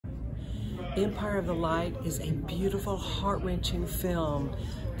Empire of the Light is a beautiful, heart-wrenching film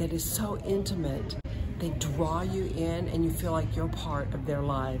that is so intimate. They draw you in and you feel like you're part of their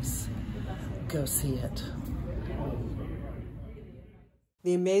lives. Go see it.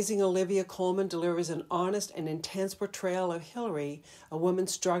 The amazing Olivia Colman delivers an honest and intense portrayal of Hillary, a woman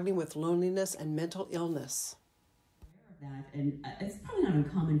struggling with loneliness and mental illness. That, and it's probably not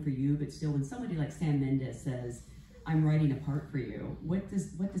uncommon for you, but still, when somebody like Sam Mendes says, "I'm writing a part for you," what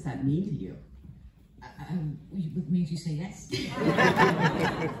does that mean to you? It means you say yes. Because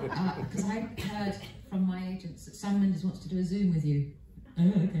I heard from my agents that Sam Mendes wants to do a Zoom with you. Oh,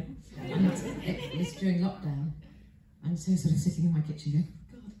 okay. And it was during lockdown, and so sort of sitting in my kitchen going,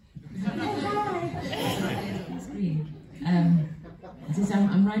 "God, hi!" on the screen. Since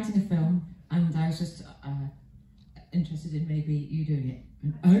I'm writing a film, and I was just interested in maybe you doing it.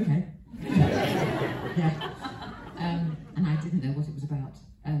 And, oh, okay. Yeah. And I didn't know what it was about.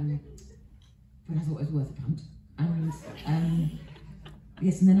 But I thought it was worth a punt. And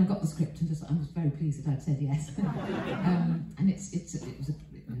yes, and then I got the script and I was very pleased that I'd said yes. And it was a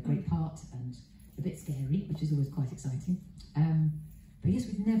great part and a bit scary, which is always quite exciting. But yes,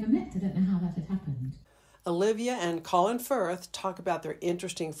 we've never met. I don't know how that had happened. Olivia and Colin Firth talk about their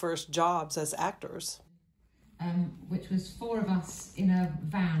interesting first jobs as actors. Which was 4 of us in a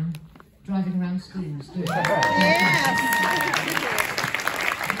van driving around schools doing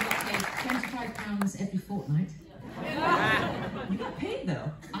 £25 every fortnight. You got paid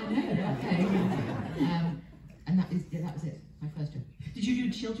though. I know, I got paid. And that was it, my first job. Did you do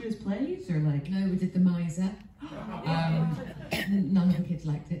children's plays or like? No, we did The Miser. None of the kids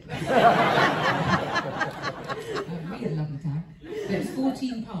liked it. We had a lovely time. But it was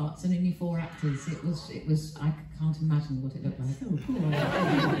 14 parts and only 4 actors. It was. I can't imagine what it looked like. So cool.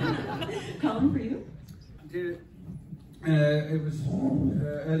 Colin, for you? It was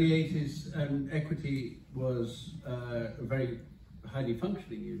early 80s, and Equity was a very highly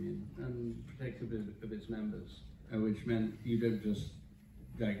functioning union and protective of its members, which meant you don't just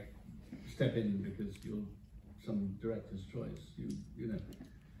like step in because you're some director's choice, you know.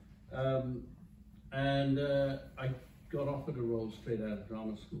 And I got offered a role straight out of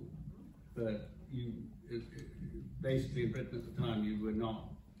drama school, but basically in Britain at the time you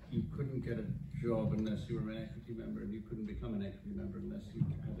couldn't get a job unless you were an equity member, and you couldn't become an equity member unless you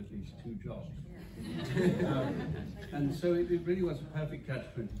had at least 2 jobs. And so it really was a perfect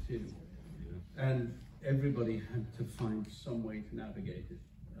catch-22, and everybody had to find some way to navigate it.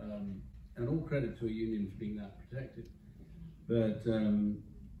 And all credit to a union for being that protected. But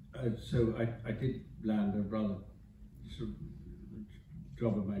so I did land a rather sort of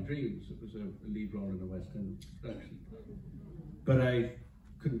job of my dreams. It was a lead role in a West End production. But I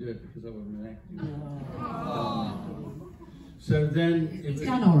couldn't do it because I wasn't an actor. So then He's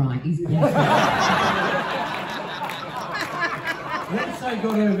done all right. He's done. once I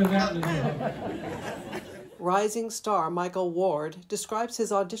got over that little. Rising star Micheal Ward describes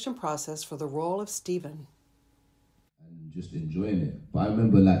his audition process for the role of Stephen. And just enjoying it. But I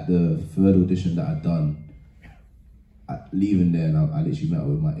remember like the 3rd audition that I'd done, leaving there, and I literally met up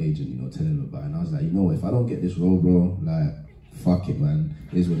with my agent, you know, telling him about it. And I was like, you know, if I don't get this role, bro, like, fuck it, man.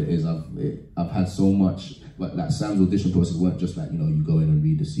 It is what it is. I've had so much, but like Sam's audition process weren't just like, you know, you go in and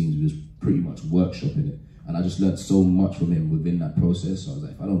read the scenes. We was pretty much workshopping it. And I just learned so much from him within that process. So I was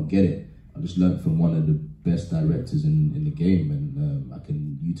like, if I don't get it, I just learned from one of the best directors in the game, and I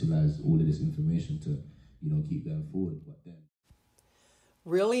can utilize all of this information to, you know, keep going forward. But then,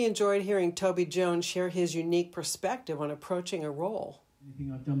 Really enjoyed hearing Toby Jones share his unique perspective on approaching a role.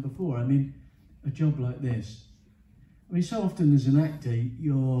 Anything I've done before. I mean, a job like this. I mean, so often as an actor,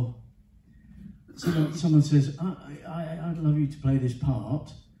 someone says, I'd love you to play this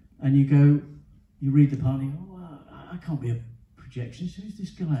part, and you read the part, and you go, oh, I can't be a projectionist. Who's this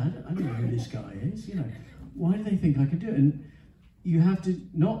guy? I don't know who this guy is. You know, why do they think I can do it? And you have to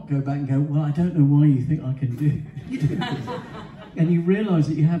not go back and go, well, I don't know why you think I can do it. And you realise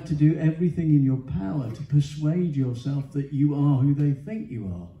that you have to do everything in your power to persuade yourself that you are who they think you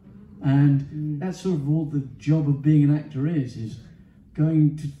are. And that's sort of all the job of being an actor is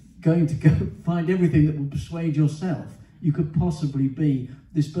going to go find everything that will persuade yourself you could possibly be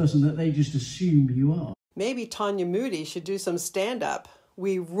this person that they just assume you are. Maybe Tanya Moodie should do some stand-up.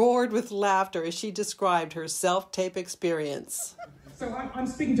 We roared with laughter as she described her self-tape experience. So I'm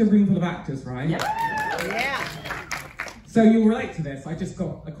speaking to a room full of actors, right? Yeah. Yeah. So you'll relate to this. I just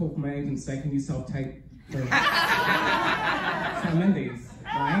got a call from my agent saying, can you self-tape for Sam Mendes,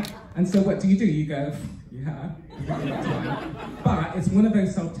 right? And so what do? You go, yeah, but it's one of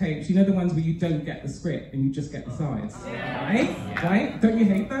those self-tapes, you know, the ones where you don't get the script and you just get the sides, right? Right? Don't you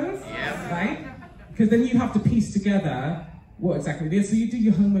hate those? Right? Because then you have to piece together what exactly it is. So you do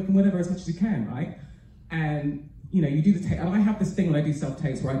your homework and whatever as much as you can, right? And you know, you do the take. And I have this thing when I do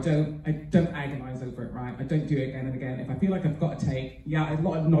self-takes where I don't agonize over it, right? I don't do it again and again. If I feel like I've got a take, yeah, a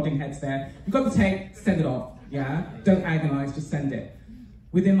lot of nodding heads there. You've got the take, send it off, yeah? Don't agonize, just send it.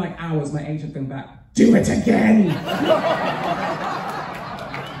 Within like hours, my agent going back, do it again!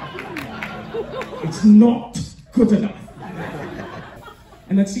 It's not good enough.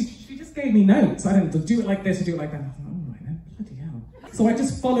 And then she just gave me notes. I don't do it like this or do it like that. I thought, oh, right then, bloody hell. So I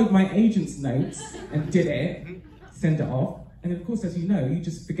just followed my agent's notes and did it, send it off. And then of course, as you know, you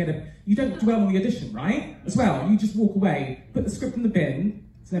just forget it. You don't dwell on the audition, right? As well, you just walk away, put the script in the bin,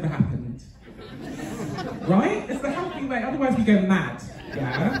 it's never happened. Right? It's the healthy way, otherwise we go mad,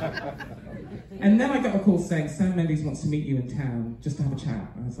 yeah? And then I got a call saying, Sam Mendes wants to meet you in town, just to have a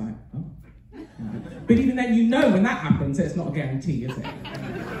chat. I was like, oh. But even then, you know when that happens, it's not a guarantee, is it?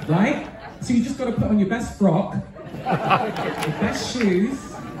 Right? So you just got to put on your best frock, your best shoes,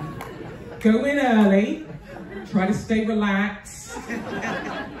 go in early, try to stay relaxed,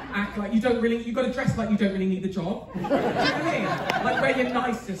 act like you don't really, you've got to dress like you don't really need the job. Do you know what I mean? Like wear your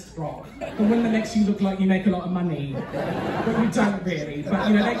nicest frock, the one that makes you look like you make a lot of money, but you don't really. But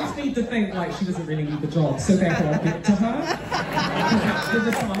you know, they just need to think like she doesn't really need the job, so therefore I'll give it to her. That's the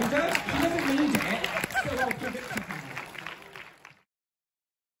decider.